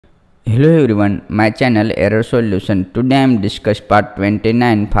Hello everyone, my channel Error Solution. Today I am discuss part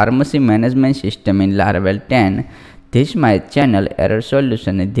 29 Pharmacy Management System in Laravel 10. This is my channel Error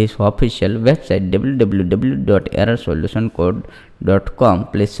Solution. This official website www.errorsolutioncode.com.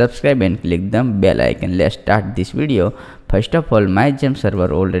 Please subscribe and click the bell icon. Let's start this video. First of all, my gem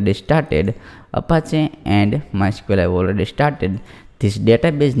server already started. Apache and MySQL have already started. This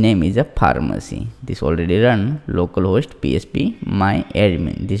database name is a pharmacy. This already run localhost PSP my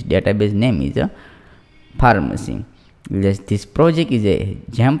admin. This database name is a pharmacy. This project is a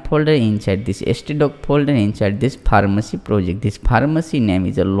gem folder inside this htdoc folder inside this pharmacy project. This pharmacy name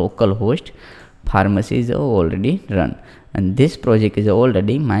is a localhost. Pharmacy is already run, and this project is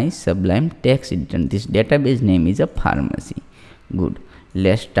already my Sublime text editor. This database name is a pharmacy. Good.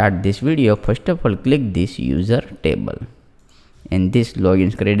 Let's start this video. First of all, click this user table. And this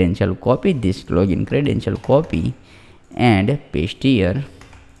login credential, copy this login credential, copy and paste here.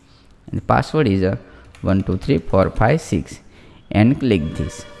 And the password is 123456 and click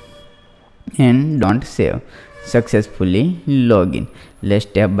this and don't save. Successfully login. Let's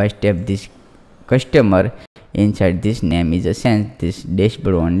step by step. This customer inside this name is a sense. This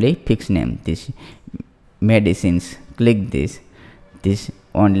dashboard only fixed name. This medicines, click this. This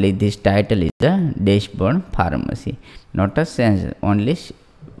only this title is the dashboard pharmacy, not a sense, only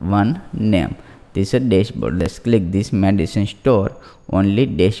one name. This is a dashboard. Let's click this medicine store, only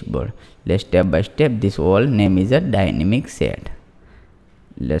dashboard. Let's step by step. This all name is a dynamic set.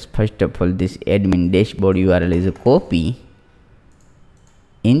 Let's first of all this admin dashboard URL is a copy.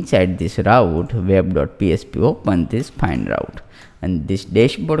 Inside this route web.php open this find route, and this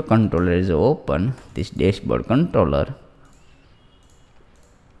dashboard controller is open. This dashboard controller.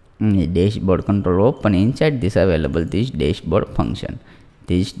 Dashboard controller open. Inside this available this dashboard function.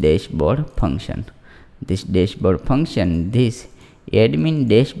 This dashboard function. This dashboard function. This admin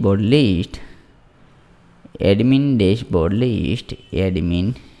dashboard list. Admin dashboard list.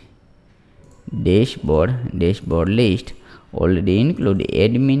 Admin dashboard list already include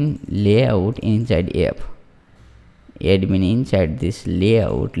admin layout inside app. Admin inside this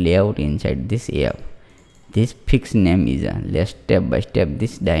layout inside this app. This fixed name is a, let's step by step.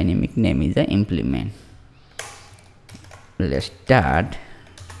 This dynamic name is a implement. Let's start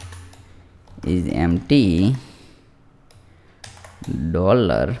is empty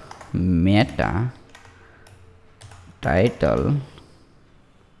dollar meta title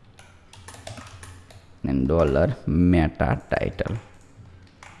and dollar meta title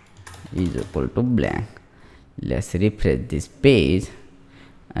is equal to blank. Let's refresh this page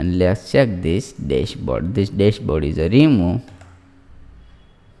and let's check this dashboard. This dashboard is a remove.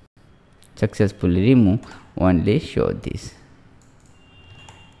 Successfully remove. Only show this.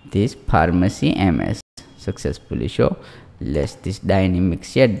 This pharmacy MS successfully show. Let's this dynamic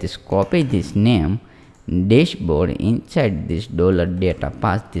set. This copy this name dashboard inside this dollar data.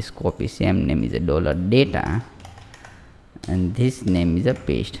 Pass this copy same name is a dollar data, and this name is a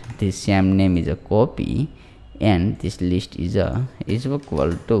paste. This same name is a copy. And this list is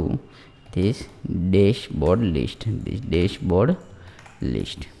equal to this dashboard list. This dashboard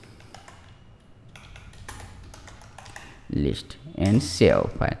list and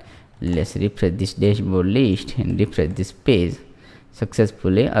save file. Let's refresh this dashboard list and refresh this page.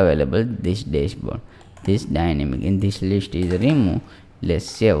 Successfully available this dashboard. This dynamic in this list is removed. Let's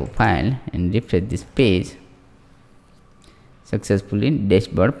save file and refresh this page. Successfully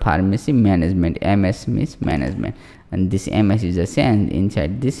dashboard pharmacy management. MS means management, and this MS is a sense.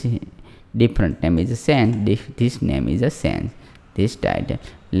 Inside this different name is a sense. This name is a sense. This title.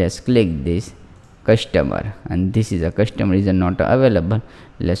 Let's click this customer, and this is a customer is a not available.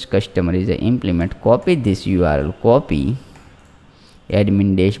 Let's customer is a implement. Copy this URL. Copy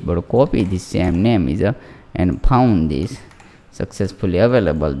admin dashboard. Copy this same name is a and found this successfully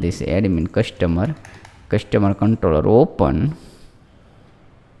available. This admin customer controller open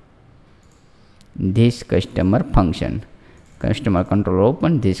this customer function. Customer controller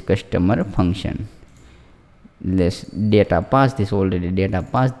open this customer function. Let's data pass this already data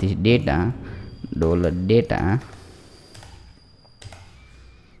pass this data dollar data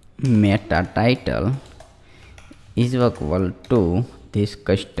meta title is equal to this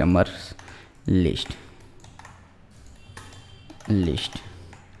customers list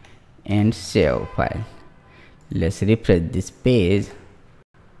and save file. Let's refresh this page.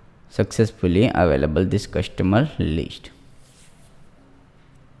 Successfully available this customer list.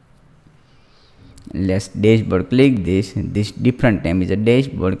 Let's dashboard click this different name is a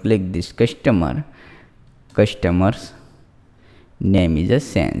dashboard. Click this customers name is a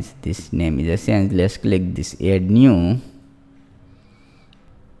sense. This name is a sense. Let's click this add new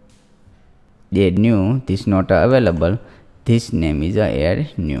add new, this not available, this name is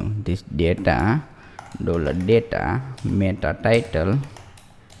add new. This data $data meta title,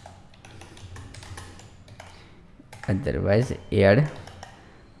 otherwise add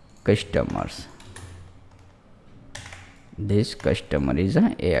customers. This customer is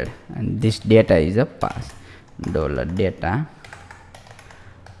a add, and this data is a pass. $data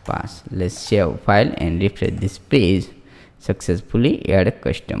pass. Let's save file and refresh this page. Successfully add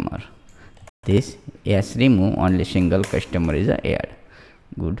customer. This yes remove, only single customer is a add.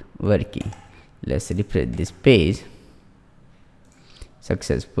 Good working. Let's refresh this page.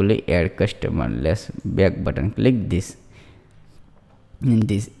 Successfully add customer. Let's back button, click this. In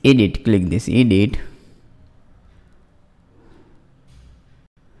this edit, click this edit,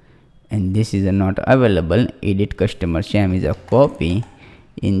 and this is not available. Edit customer same is a copy.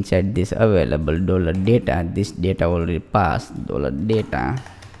 Inside this available $data, this data already passed. $data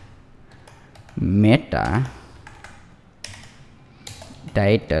meta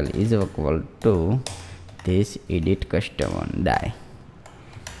title is equal to this edit customer die.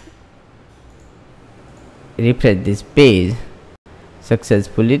 Refresh this page.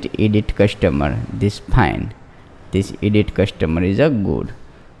 Successfully edit customer. This fine. This edit customer is a good.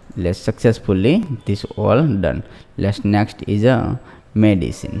 Let's successfully this all done. Let's next is a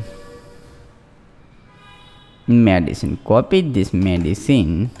medicine. Copy this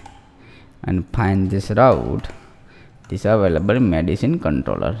medicine and find this route. This available medicine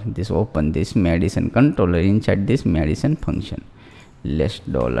controller. This open this medicine controller inside this medicine function. Let's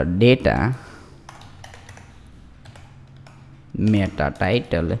 $data meta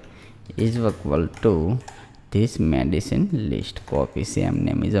title is equal to this medicine list. Copy same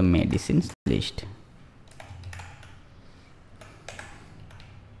name is a medicine list.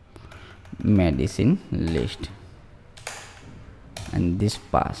 Medicine list, and this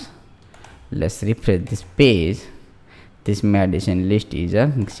pass. Let's refresh this page. This medicine list is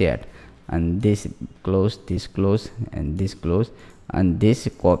a set, and this close, and this close, and this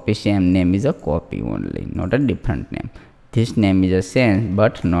copy same name is a copy only, not a different name. This name is a same,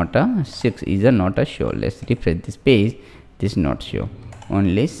 but not a 6 is a not a show. Let's refresh this page. This not show,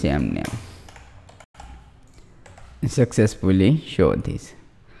 only same name. Successfully show this.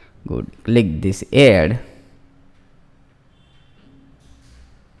 Good. Click this add.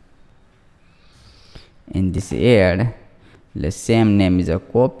 In this add, the same name is a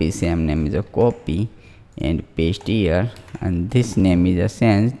copy, and paste here, and this name is a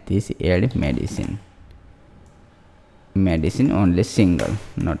sense. This add medicine only single,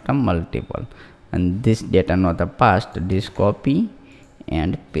 not a multiple, and this data not a past. This copy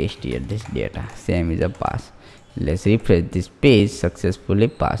and paste here. This data same is a pass. Let's refresh this page. Successfully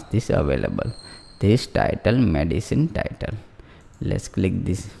pass this available. This title medicine title. Let's click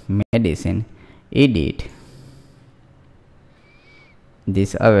this medicine, edit.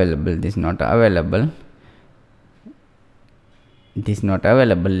 This available, this not available, this not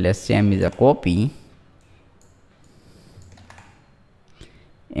available. Let's same is a copy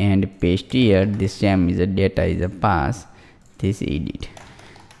and paste here. This same is a data is a pass. This edit.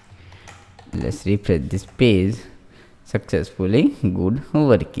 Let's refresh this page. Successfully good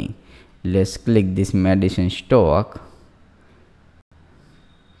working. Let's click this medicine stock.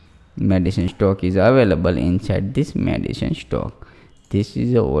 Medicine stock is available inside this medicine stock. This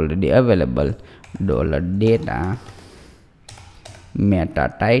is already available. $data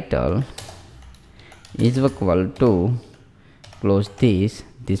meta title is equal to, close this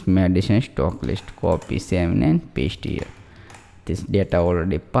medicine stock list, copy same and paste here. This data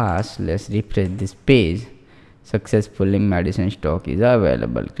already passed. Let's refresh this page. Successfully medicine stock is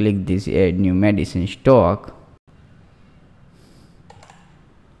available. Click this add new medicine stock,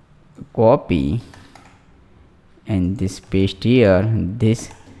 copy, and this paste here.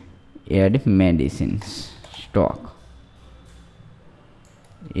 This add medicine stock,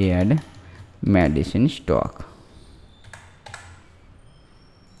 add medicine stock.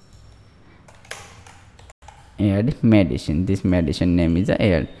 Add medicine. This medicine name is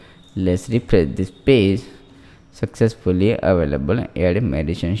add. Let's refresh this page. Successfully available. Add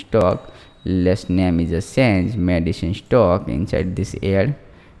medicine stock. Let's name is a change medicine stock. Inside this add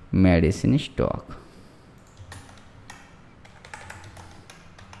medicine stock.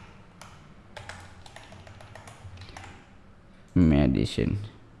 Medicine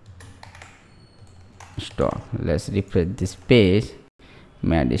stock. Let's refresh this page.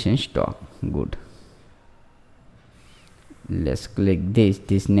 Medicine stock. Good. Let's click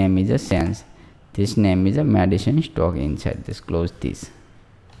this name is a sense. This name is a medicine stock. Inside this, close this.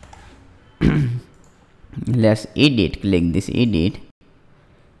 Let's edit. Click this edit,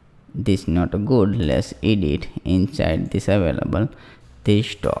 This not good. Let's edit inside this available this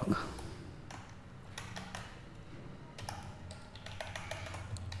stock.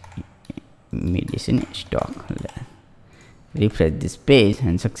 Medicine stock. Refresh this page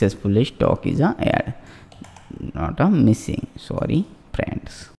and successfully stock is a add, not a missing. Sorry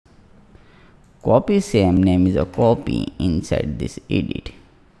friends. Copy same name is a copy inside this edit.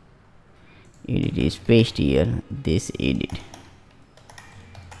 Edit is paste here this edit,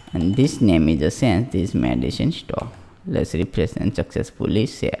 and this name is a sense this medicine stock. Let's refresh and successfully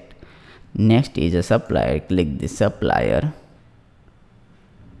set. Next is a supplier. Click the supplier.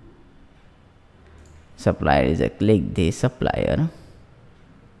 Supplier is a click the supplier.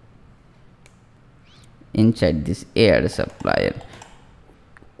 Inside this add supplier,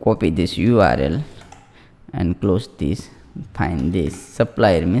 copy this URL and close this. Find this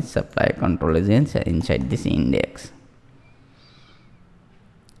supplier means supplier control is inside this index.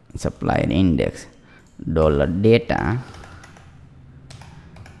 Supplier index $data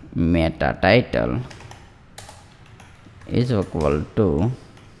meta title is equal to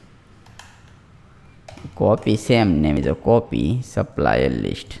copy same name is a copy supplier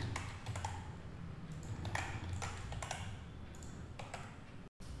list.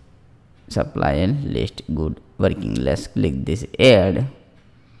 Supplier list good working. Let's click this add.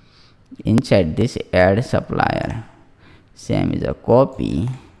 Inside this add supplier, same is a copy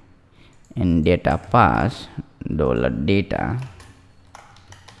and data pass $data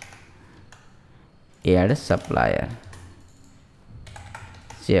add supplier.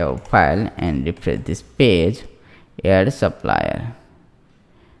 Save file and refresh this page. Add supplier.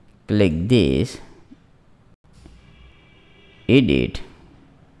 Click this edit.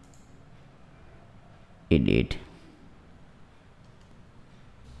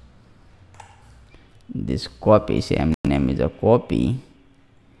 This copy same name is a copy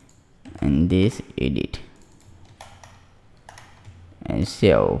and this edit, and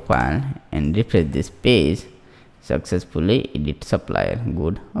save file and refresh this page. Successfully edit supplier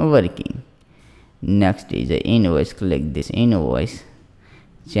good working. Next is a invoice. Click this invoice.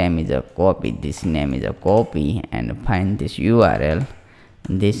 Same is a copy this name is a copy and find this URL.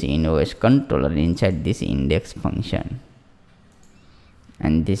 This invoice controller inside this index function,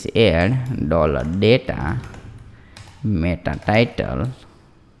 and this add $data meta title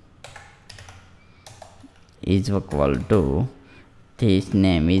is equal to this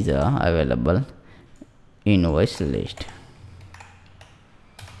name is available invoice list.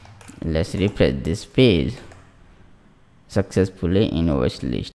 Let's refresh this page. Successfully invoice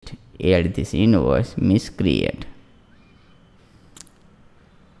list. Add this invoice means create.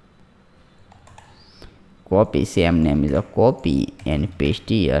 Copy same name is a copy and paste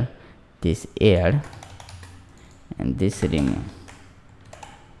here this add and this remove.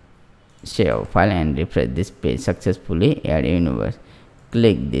 Save file and refresh this page. Successfully add invoice.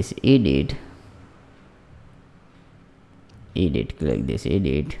 Click this edit. Click this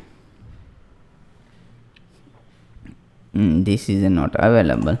edit. This is not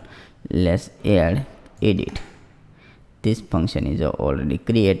available. Let's add edit. This function is already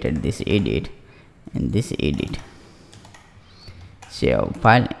created this edit and this edit. Save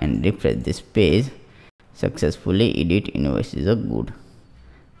file and refresh this page. Successfully edit invoice is a good.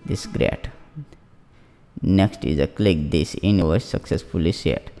 This great. Next is a click this invoice successfully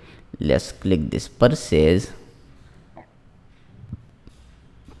set. Let's click this purchase.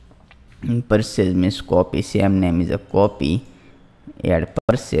 Purchase means copy same name is a copy. Add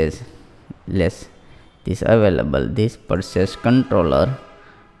purchase. Let's this available this purchase controller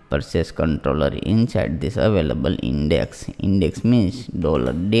inside this available index. Index means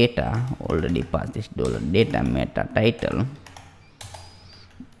 $data already passed this $data meta title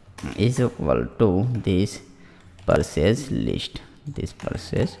is equal to this purchase list.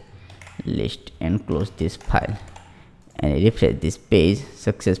 And close this file and refresh this page.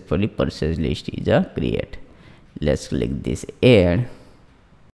 Successfully purchase list is a create. Let's click this add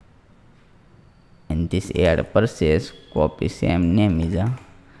and this add purchase. Copy same name is a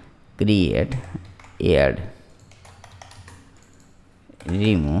create add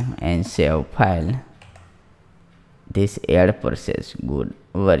remove and save file. This add purchase good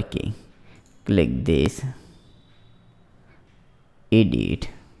working. Click this edit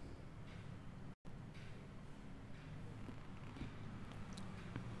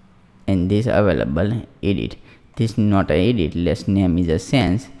and this available edit. This not a edit. Less name is a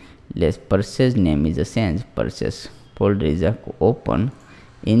sense. Less purchase name is a sense. Purchase folder is a open.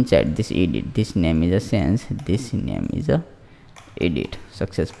 Inside this edit, this name is a sense. This name is a edit.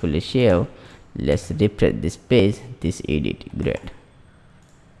 Successfully save. Let's refresh this page. This edit great.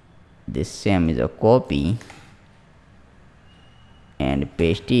 this same is a copy and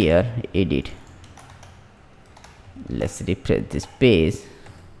paste here, edit. Let's refresh this page.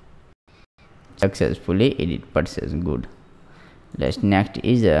 Successfully edit purchase, good. Let's next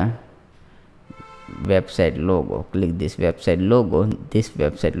is a website logo. Click this website logo. This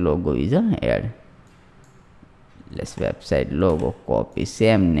website logo is a add. Let's website logo, copy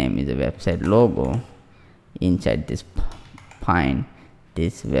same name is a website logo. Inside this find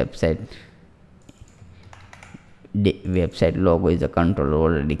this website logo is a controller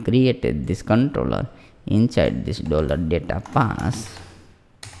already created. This controller inside this $data pass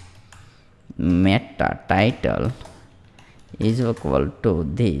meta title is equal to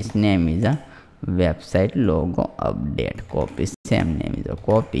this name is a website logo update. Copy same name is a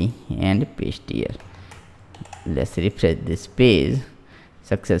copy and paste here. Let's refresh this page.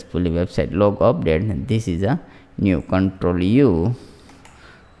 Successfully website logo update. This is a new control U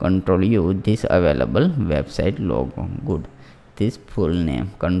this available website logo, good. This full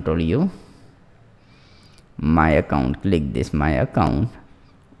name control U my account. Click this my account.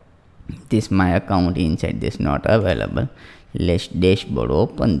 This my account inside this not available. Let's dashboard,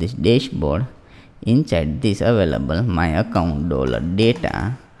 open this dashboard. Inside this available my account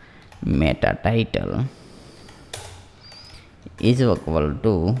 $data meta title is equal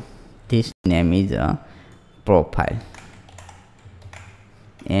to this name is a profile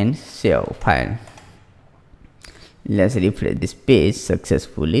and save file. Let's refresh this page.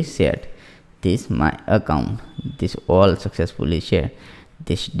 Successfully set this my account. This all successfully shared.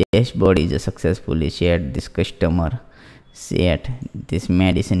 This dashboard is a successfully shared. This customer set. This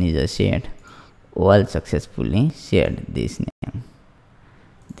medicine is a shared. All successfully shared. This name.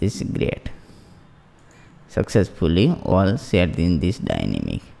 This great. Successfully all set in this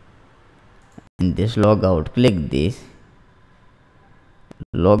dynamic. In this logout, click this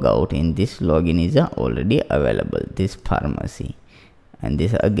logout. In this login is already available. This pharmacy and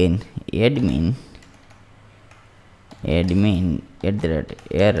this again admin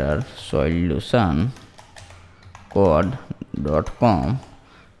 @error solution code.com.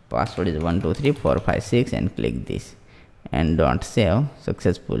 Password is 123456 and click this and don't save.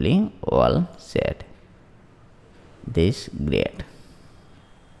 Successfully all set. This great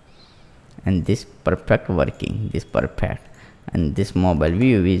and this perfect working. This perfect and this mobile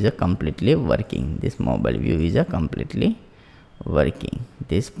view is completely working. This mobile view is completely working.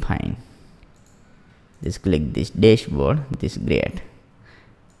 This fine. This click this dashboard. This great.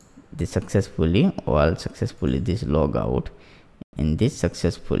 This successfully all successfully this logout and this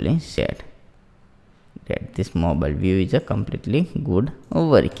successfully set. That this mobile view is completely good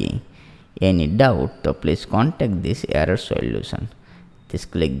working. Any doubt, so please contact this error solution.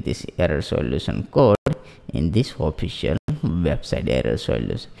 Just click this error solution code in this official website error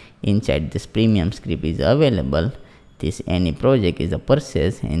solution. Inside this premium script is available. This any project is a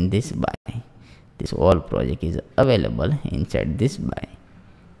purchase in this buy. This all project is available inside this buy.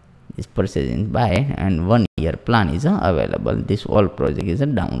 This purchase in buy and 1 year plan is available. This all project is a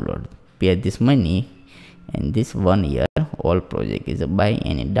download. Pay this money and this 1 year all project is a buy.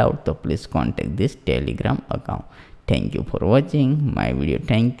 Any doubt, so please contact this Telegram account. Thank you for watching my video.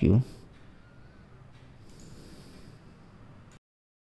 Thank you.